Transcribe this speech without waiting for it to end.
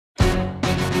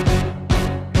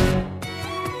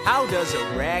How does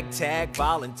a ragtag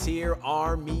volunteer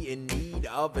army in need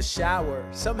of a shower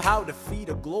somehow defeat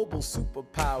a global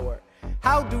superpower?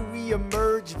 How do we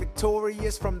emerge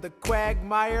victorious from the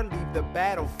quagmire? Leave the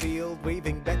battlefield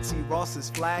waving Betsy Ross's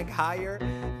flag higher?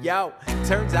 Yo,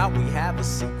 turns out we have a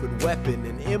secret weapon,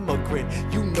 an immigrant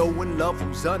you know and love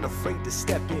who's unafraid to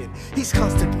step in. He's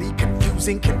constantly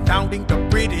confusing, confounding the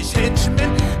British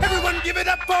henchmen. Everyone give it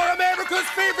up for America's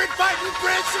favorite fighting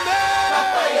Frenchman!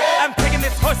 I'm taking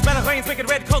this horse by the reins, making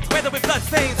red coats weather with blood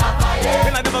stains.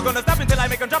 And I'm never gonna stop until I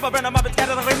make them drop, burn them up and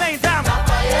scatter the remains down.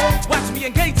 Watch me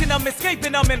engaging them,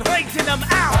 escaping them and raising them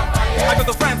out. I go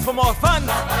to France for more fun.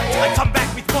 I come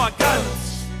back with more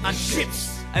guns and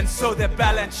ships, and so their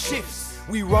balance shifts.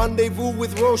 We rendezvous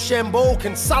with Rochambeau,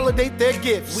 consolidate their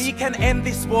gifts. We can end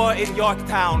this war in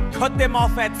Yorktown, cut them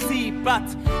off at sea, but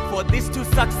for this to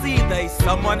succeed, there's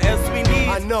someone else we need.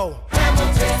 I know.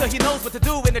 So he knows what to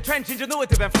do in the trench,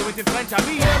 ingenuitive and fluent in French, I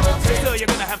mean. So you're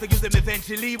gonna have to use him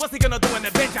eventually. What's he gonna do on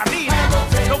the bench, I mean?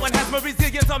 No one has more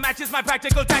resilience or matches my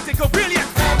practical, tactical brilliance.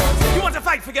 You want to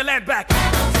fight for your land back?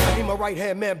 I need my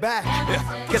right-hand man back. Yeah,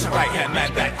 get your right-hand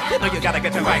man back. You know you gotta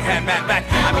get your right-hand man back.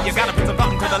 I mean, you gotta put some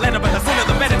thought into the letter, but the sooner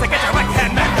the better to get your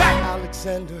right-hand man back.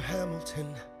 Alexander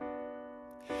Hamilton,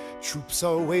 troops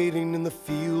are waiting in the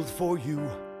field for you.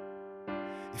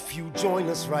 If you join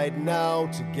us right now,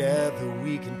 together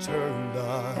we can turn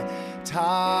the tide.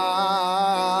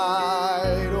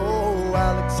 Oh,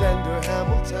 Alexander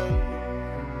Hamilton,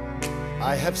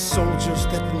 I have soldiers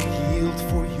that will yield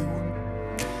for you.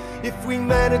 If we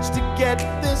manage to get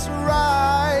this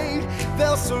right,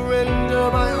 they'll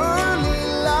surrender my early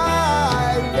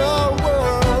life. The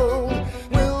world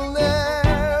will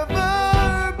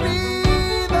never be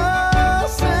the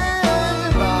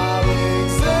same.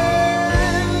 Alexander.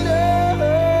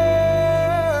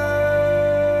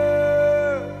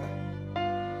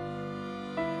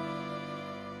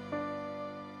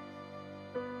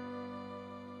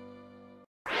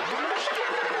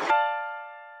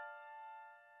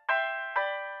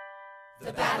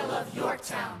 The Battle of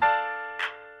Yorktown,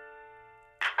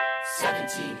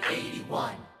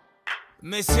 1781.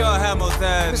 Monsieur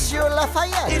Hamilton. Monsieur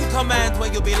Lafayette. In command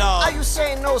where you belong. Are you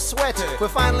saying no sweat? We're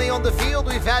finally on the field,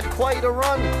 we've had quite a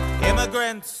run.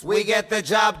 Immigrants, we get the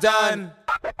job done.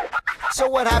 So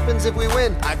what happens if we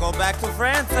win? I go back to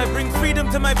France, I bring freedom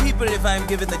to my people if I'm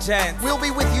given the chance. We'll be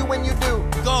with you when you do.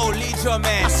 Go, lead your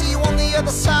man. I'll see you on the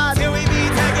other side. Till we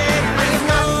meet again. I am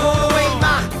not throwing away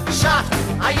my shot.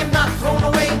 I am not throwing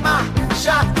away my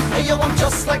shot. Hey yo, I'm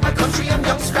just like my country. I'm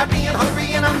young, scrappy, and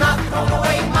hungry, and I'm not throwing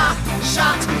away my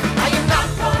shot. I am not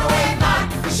throwing away my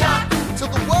shot. Till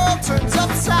the world turns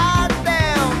upside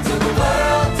down. Till the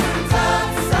world turns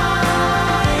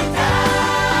upside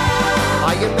down.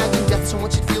 I imagine death so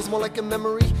much it feels more like a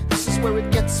memory. This is where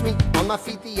it gets me. On my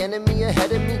feet, the enemy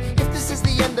ahead of me. If this is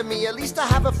the end of me, at least I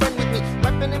have a friend with me.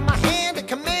 Weapon in my hand, a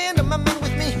command of my men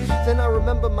with me. Then I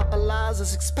remember my Eliza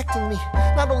is expecting me.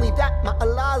 Not only that, my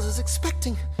Eliza is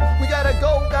expecting. We gotta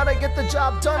go, gotta get the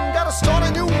job done. Gotta start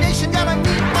a new nation, gotta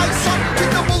meet my son.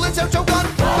 Take the bullets out your gun,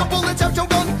 the bullets out your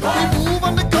gun. We move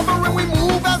undercover and we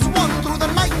move as one. Through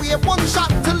the night we have one shot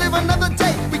to live another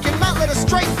day. We cannot let a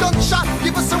stray gunshot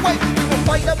give us away. We will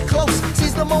fight up close,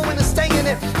 seize the moment and stay in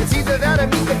it. It's either that or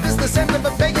meet the business end of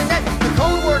a bayonet. The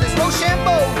code word is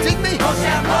Rochambeau, dig me?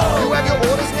 Rochambeau. You have your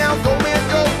orders now, go man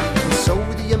go. And so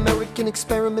the American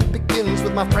experiment begins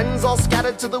with my friends all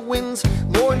scattered to the winds.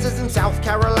 Lawrence is in South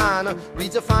Carolina,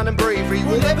 redefining bravery.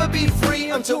 We'll never be free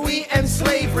until we end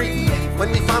slavery.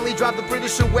 When we finally drive the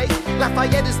British away,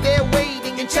 Lafayette is there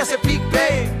waiting in Chesapeake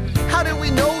Bay. How did we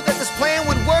know that this plan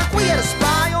would work? We had a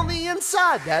spy on the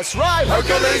inside, that's right.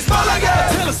 Hercules Mulligan! I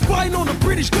tell a spy on the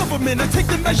British government. I take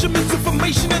the measurements,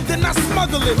 information, and then I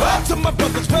smuggle it to my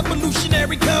brother's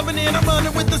revolutionary covenant. I'm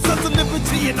running with the Sons of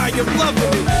Liberty, and I am loving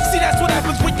it. See, that's what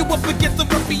happens when you up against the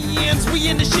ruffians. We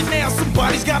in the shit now,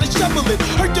 somebody's gotta shovel it.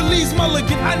 Hercules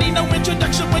Mulligan, I need no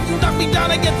introduction. When you knock me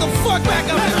down, I get the fuck back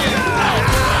up again.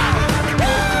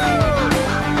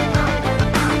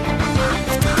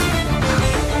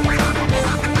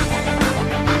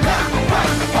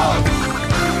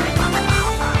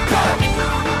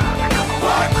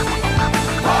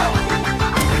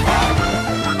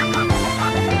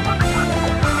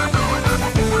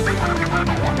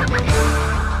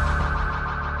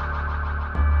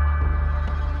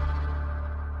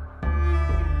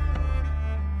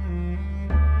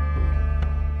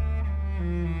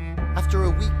 After a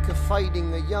week of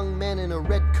fighting, a young man in a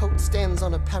red coat stands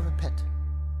on a parapet.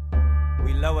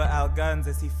 We lower our guns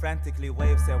as he frantically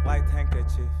waves their white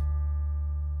handkerchief.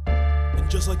 And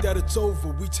Just like that it's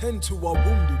over, we tend to our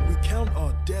wounded, we count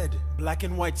our dead. Black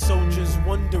and white soldiers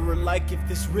wonder alike if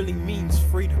this really means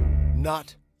freedom.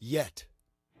 Not yet.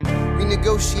 We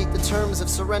negotiate the terms of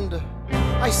surrender.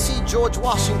 I see George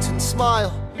Washington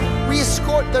smile. We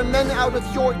escort their men out of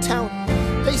Yorktown.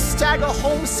 They stagger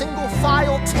home single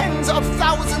file. Tens of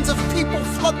thousands of people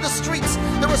flood the streets.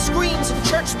 There are screams and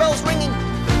church bells ringing.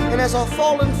 And as our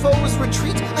fallen foes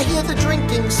retreat, I hear the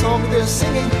drinking song they're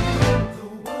singing.